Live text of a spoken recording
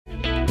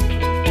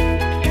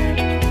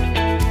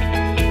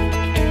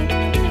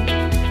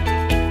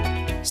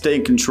Stay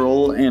in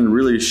control and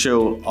really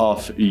show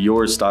off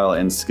your style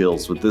and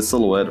skills with this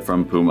silhouette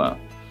from Puma.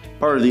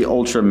 Part of the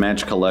Ultra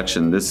Match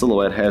collection, this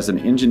silhouette has an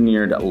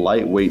engineered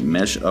lightweight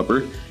mesh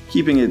upper,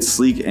 keeping it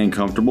sleek and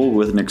comfortable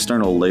with an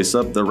external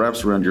lace-up that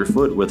wraps around your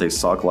foot with a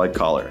sock-like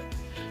collar.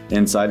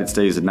 Inside it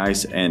stays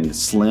nice and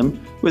slim,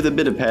 with a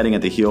bit of padding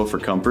at the heel for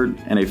comfort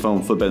and a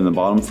foam footbed in the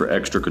bottom for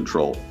extra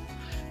control.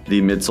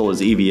 The midsole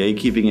is EVA,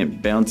 keeping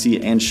it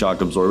bouncy and shock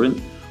absorbent,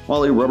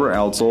 while a rubber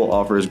outsole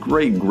offers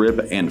great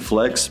grip and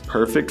flex,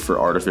 perfect for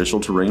artificial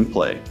terrain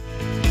play.